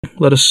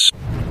Let us...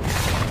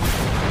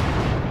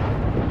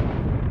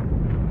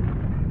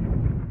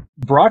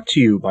 Brought to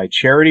you by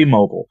Charity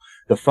Mobile,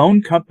 the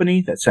phone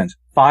company that sends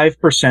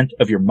 5%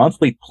 of your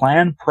monthly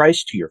plan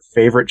price to your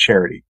favorite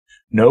charity.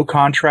 No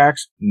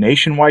contracts,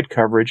 nationwide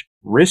coverage,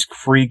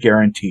 risk-free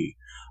guarantee.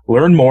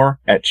 Learn more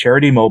at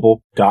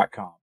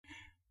CharityMobile.com.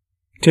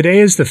 Today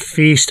is the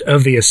feast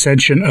of the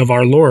Ascension of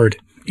our Lord.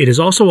 It is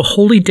also a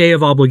holy day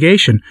of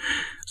obligation.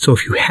 So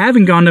if you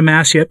haven't gone to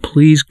Mass yet,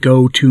 please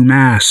go to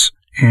Mass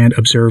and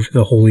observe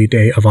the holy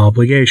day of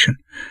obligation.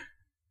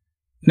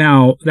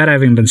 Now, that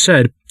having been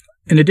said,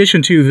 in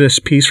addition to this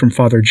piece from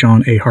Father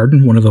John A.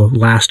 Hardon, one of the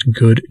last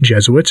good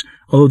Jesuits,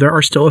 although there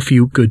are still a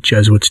few good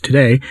Jesuits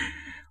today,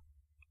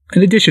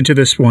 in addition to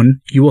this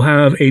one, you will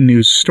have a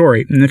news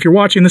story. And if you're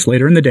watching this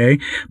later in the day,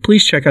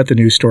 please check out the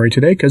news story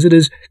today, because it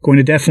is going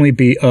to definitely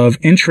be of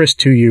interest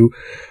to you,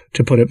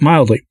 to put it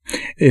mildly.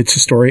 It's a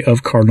story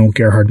of Cardinal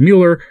Gerhard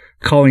Mueller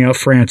calling out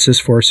Francis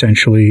for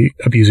essentially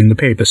abusing the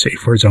papacy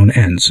for his own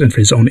ends and for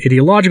his own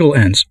ideological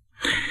ends.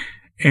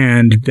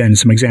 And then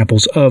some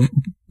examples of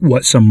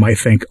what some might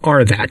think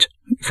are that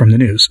from the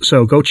news.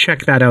 So go check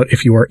that out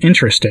if you are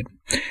interested.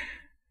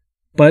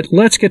 But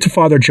let's get to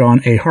Father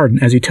John A. Hardon,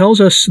 as he tells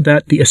us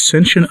that the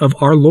Ascension of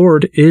our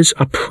Lord is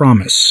a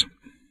promise.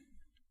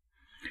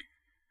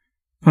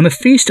 On the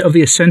feast of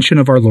the Ascension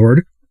of our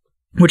Lord,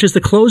 which is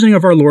the closing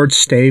of our Lord's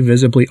stay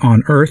visibly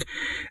on earth,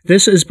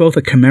 this is both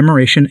a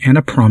commemoration and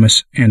a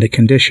promise and a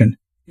condition.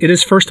 It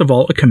is first of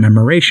all a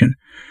commemoration.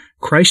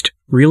 Christ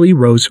really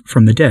rose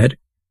from the dead.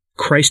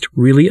 Christ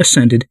really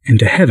ascended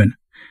into heaven.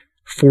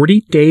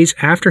 40 days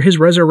after his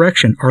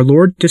resurrection, our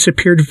Lord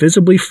disappeared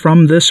visibly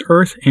from this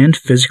earth and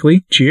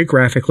physically,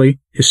 geographically,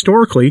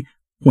 historically,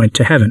 went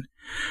to heaven.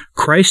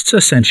 Christ's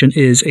ascension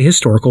is a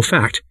historical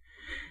fact.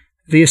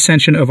 The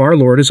ascension of our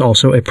Lord is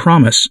also a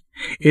promise.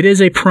 It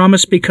is a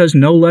promise because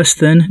no less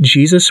than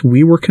Jesus,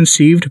 we were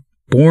conceived,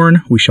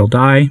 born, we shall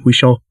die, we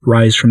shall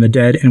rise from the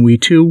dead, and we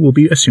too will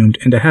be assumed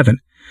into heaven.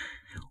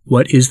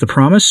 What is the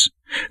promise?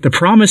 The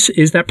promise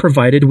is that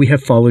provided we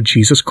have followed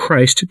Jesus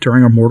Christ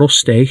during our mortal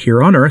stay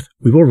here on earth,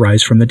 we will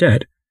rise from the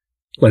dead.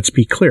 Let's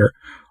be clear.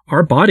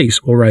 Our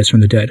bodies will rise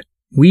from the dead.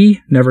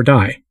 We never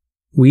die.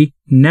 We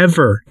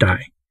never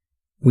die.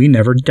 We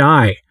never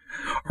die.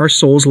 Our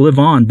souls live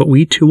on, but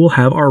we too will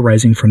have our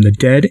rising from the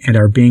dead and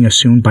our being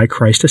assumed by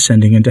Christ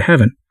ascending into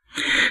heaven.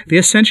 The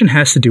ascension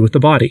has to do with the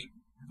body.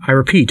 I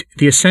repeat,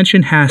 the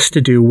ascension has to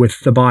do with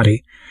the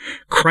body.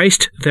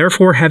 Christ,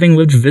 therefore, having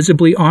lived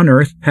visibly on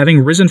earth,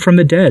 having risen from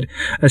the dead,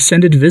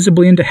 ascended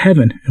visibly into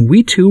heaven, and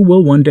we too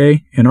will one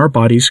day, in our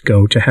bodies,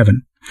 go to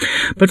heaven.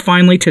 But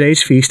finally,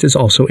 today's feast is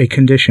also a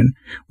condition.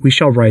 We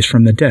shall rise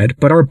from the dead,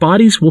 but our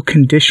bodies will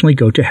conditionally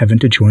go to heaven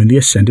to join the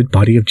ascended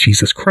body of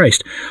Jesus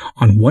Christ,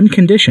 on one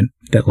condition,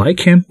 that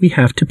like him, we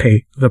have to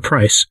pay the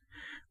price.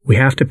 We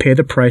have to pay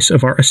the price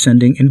of our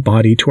ascending in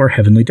body to our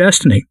heavenly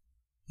destiny.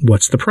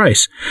 What's the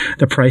price?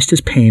 The price is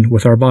pain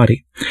with our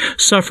body.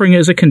 Suffering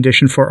is a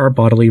condition for our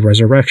bodily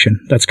resurrection.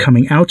 That's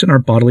coming out in our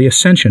bodily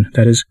ascension.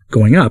 That is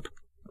going up.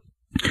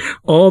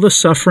 All the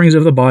sufferings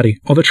of the body,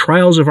 all the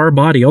trials of our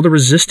body, all the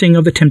resisting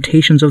of the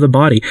temptations of the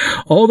body,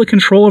 all the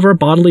control of our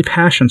bodily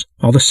passions,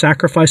 all the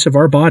sacrifice of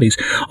our bodies,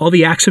 all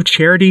the acts of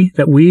charity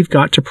that we've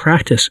got to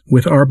practice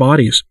with our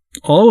bodies.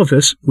 All of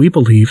this, we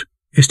believe,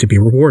 is to be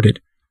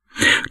rewarded.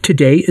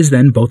 Today is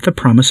then both the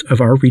promise of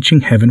our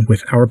reaching heaven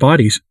with our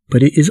bodies,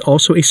 but it is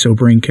also a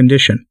sobering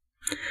condition.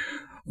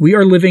 We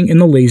are living in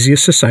the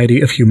laziest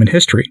society of human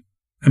history.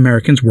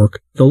 Americans work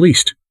the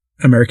least.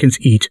 Americans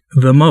eat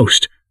the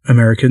most.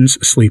 Americans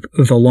sleep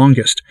the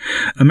longest.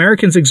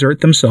 Americans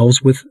exert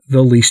themselves with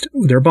the least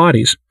their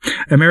bodies.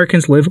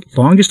 Americans live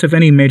longest of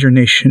any major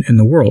nation in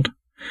the world.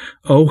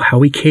 Oh, how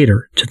we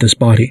cater to this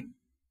body.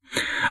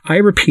 I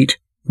repeat,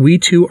 we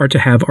too are to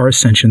have our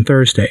Ascension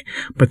Thursday,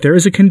 but there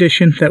is a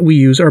condition that we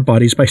use our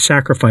bodies by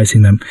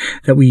sacrificing them,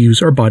 that we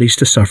use our bodies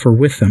to suffer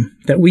with them,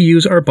 that we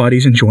use our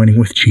bodies in joining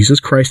with Jesus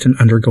Christ and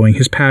undergoing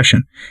his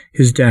passion,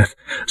 his death,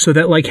 so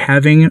that like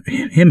having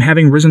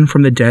risen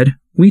from the dead,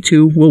 we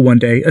too will one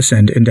day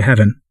ascend into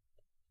heaven.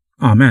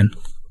 Amen.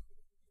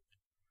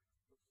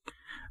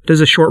 It is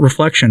a short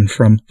reflection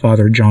from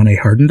Father John A.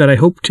 Hardon that I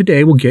hope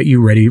today will get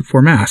you ready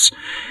for Mass.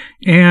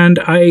 And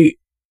I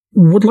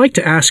would like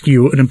to ask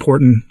you an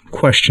important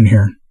question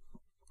here.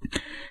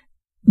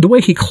 The way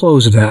he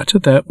closed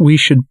that we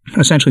should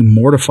essentially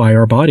mortify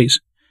our bodies.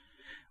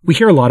 We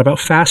hear a lot about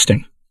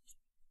fasting.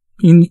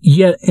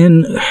 Yet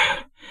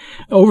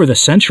over the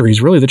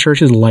centuries, really, the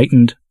Church has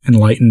lightened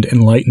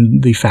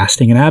the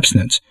fasting and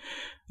abstinence.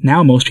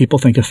 Now most people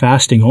think of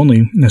fasting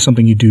only as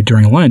something you do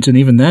during Lent, and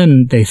even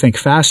then they think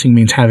fasting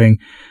means having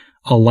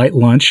a light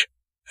lunch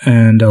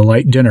and a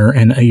light dinner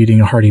and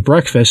eating a hearty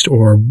breakfast,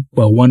 or,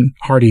 well, one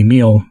hearty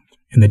meal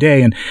in the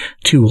day and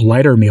 2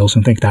 lighter meals,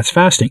 and think that's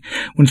fasting.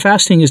 When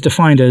fasting is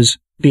defined as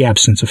the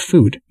absence of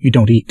food, you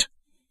don't eat.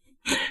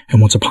 And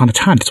once upon a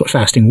time, that's what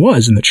fasting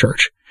was in the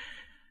Church.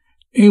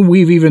 And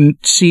we've even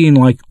seen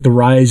like the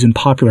rise in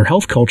popular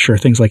health culture,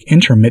 things like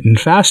intermittent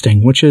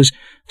fasting, which is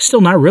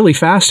still not really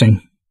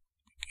fasting.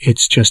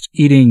 It's just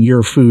eating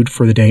your food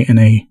for the day in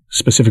a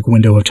specific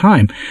window of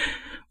time,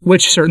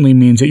 which certainly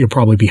means that you'll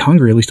probably be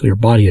hungry, at least till your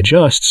body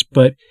adjusts.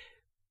 But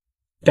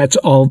that's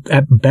all,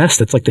 at best,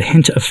 that's like the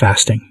hint of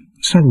fasting.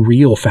 It's not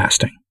real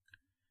fasting.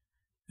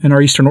 And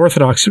our Eastern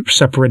Orthodox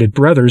separated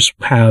brothers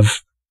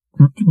have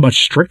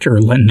much stricter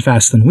Lenten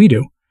fasts than we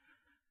do.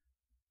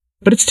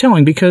 But it's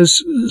telling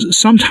because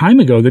some time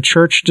ago, the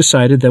church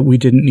decided that we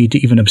didn't need to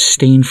even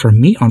abstain from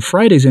meat on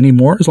Fridays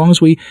anymore as long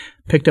as we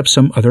picked up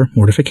some other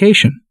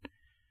mortification.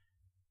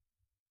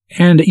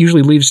 And it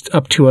usually leaves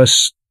up to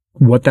us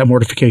what that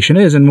mortification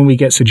is. And when we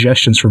get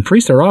suggestions from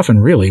priests, they're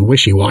often really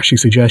wishy-washy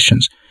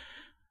suggestions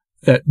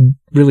that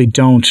really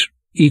don't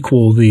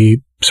equal the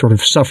sort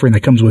of suffering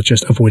that comes with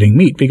just avoiding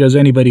meat, because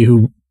anybody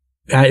who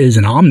is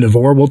an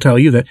omnivore will tell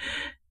you that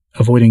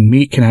avoiding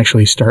meat can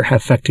actually start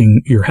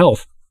affecting your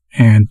health.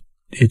 And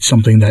it's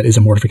something that is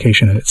a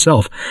mortification in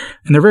itself.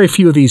 And there are very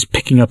few of these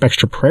picking up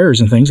extra prayers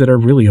and things that are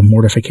really a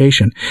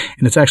mortification.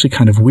 And it's actually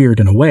kind of weird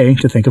in a way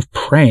to think of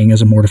praying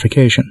as a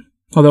mortification,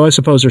 although I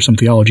suppose there's some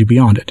theology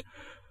beyond it.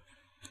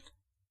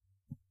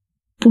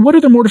 But what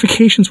other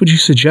mortifications would you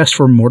suggest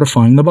for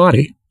mortifying the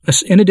body?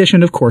 In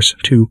addition, of course,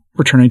 to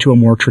returning to a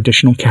more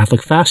traditional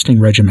Catholic fasting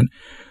regimen.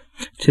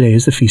 Today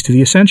is the Feast of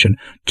the Ascension.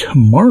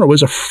 Tomorrow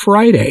is a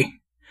Friday,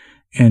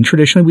 and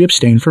traditionally we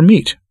abstain from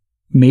meat.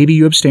 Maybe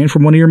you abstain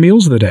from one of your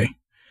meals of the day.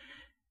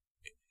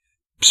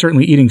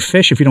 Certainly eating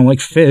fish, if you don't like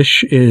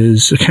fish,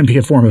 can be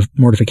a form of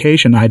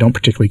mortification. I don't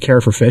particularly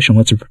care for fish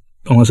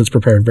unless it's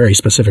prepared in very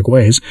specific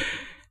ways,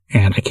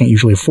 and I can't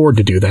usually afford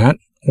to do that,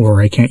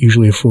 or I can't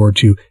usually afford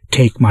to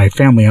take my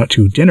family out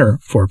to dinner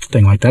for a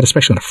thing like that,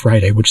 especially on a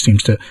Friday, which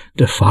seems to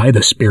defy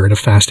the spirit of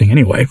fasting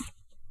anyway.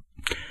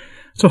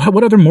 So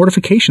what other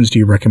mortifications do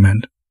you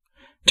recommend?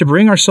 To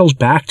bring ourselves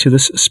back to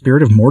this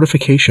spirit of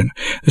mortification,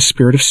 the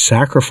spirit of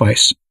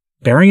sacrifice,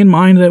 bearing in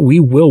mind that we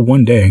will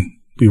one day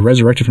be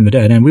resurrected from the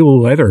dead, and we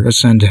will either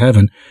ascend to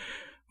heaven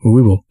or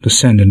we will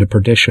descend into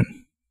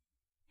perdition.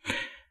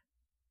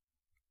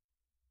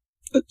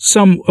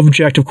 Some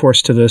object, of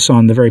course, to this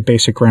on the very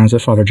basic grounds that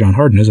Father John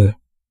Hardon is a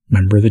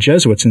member of the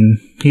Jesuits, and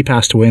he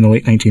passed away in the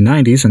late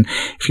 1990s, and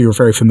if you're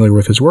very familiar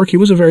with his work, he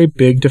was a very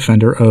big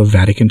defender of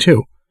Vatican II.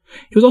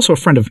 He was also a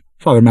friend of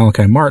Father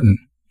Malachi Martin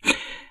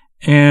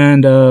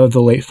and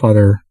the late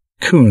Father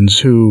Kunz,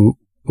 who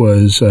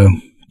was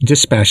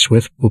dispatched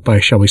by,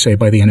 shall we say,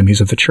 by the enemies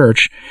of the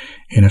Church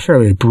in a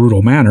fairly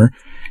brutal manner.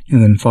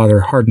 And then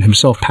Father Hardon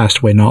himself passed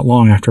away not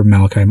long after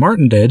Malachi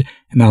Martin did,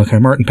 and Malachi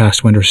Martin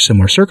passed away under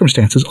similar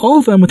circumstances, all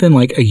of them within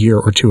like a year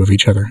or two of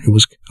each other. It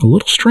was a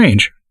little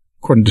strange,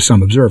 according to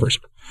some observers.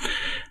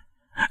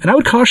 And I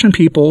would caution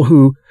people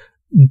who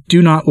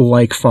do not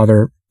like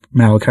Father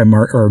Malachi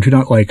Martin, or do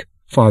not like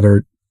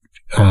Father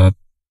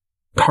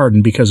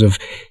Hardon because of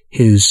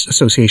his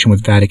association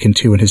with Vatican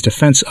II and his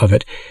defense of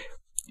it.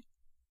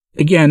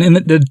 Again, and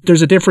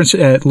there's a difference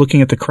at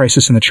looking at the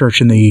crisis in the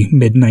church in the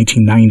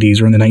mid-1990s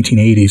or in the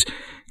 1980s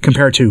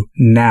compared to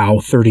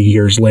now, 30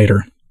 years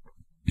later.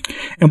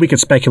 And we could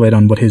speculate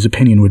on what his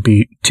opinion would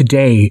be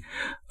today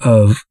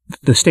of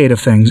the state of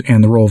things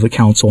and the role of the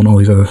council and all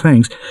these other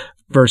things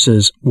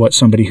versus what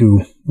somebody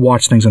who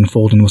watched things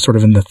unfold and was sort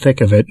of in the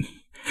thick of it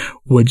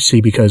would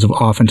see, because of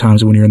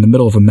oftentimes when you're in the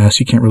middle of a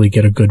mess, you can't really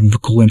get a good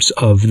glimpse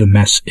of the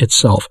mess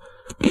itself.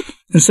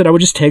 Instead, I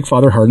would just take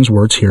Father Hardon's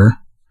words here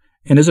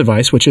and his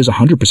advice, which is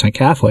 100%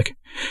 Catholic,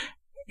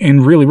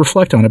 and really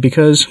reflect on it,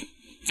 because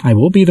I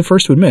will be the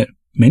first to admit,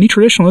 many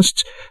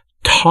traditionalists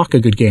talk a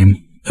good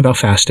game about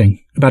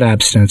fasting, about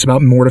abstinence,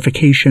 about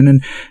mortification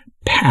and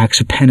acts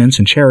of penance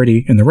and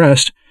charity and the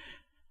rest,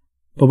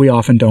 but we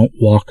often don't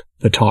walk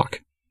the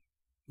talk.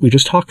 We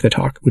just talk the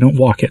talk. We don't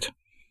walk it.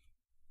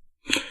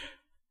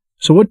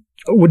 So what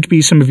would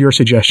be some of your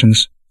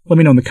suggestions? Let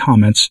me know in the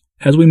comments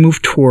as we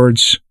move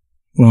towards,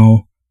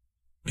 well,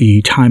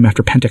 the time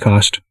after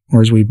Pentecost,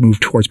 or as we move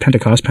towards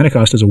Pentecost.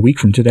 Pentecost is a week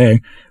from today.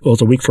 Well,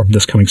 it's a week from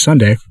this coming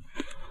Sunday.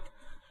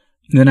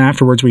 And then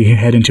afterwards, we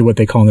head into what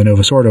they call in the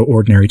Novus Ordo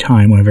ordinary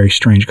time, a very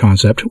strange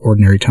concept,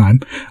 ordinary time.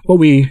 What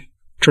we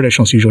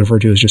traditionalists usually refer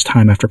to as just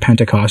time after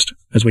Pentecost,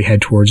 as we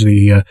head towards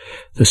the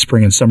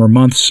spring and summer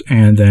months,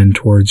 and then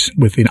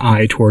with an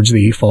eye towards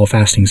the fall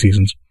fasting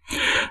seasons.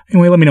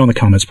 Anyway, let me know in the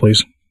comments,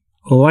 please.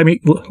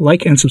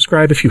 Like and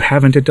subscribe if you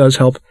haven't. It does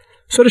help.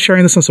 So does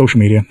sharing this on social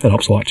media. That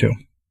helps a lot too.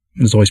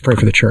 And as always, pray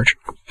for the church.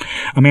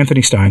 I'm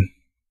Anthony Stein.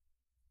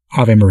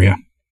 Ave Maria.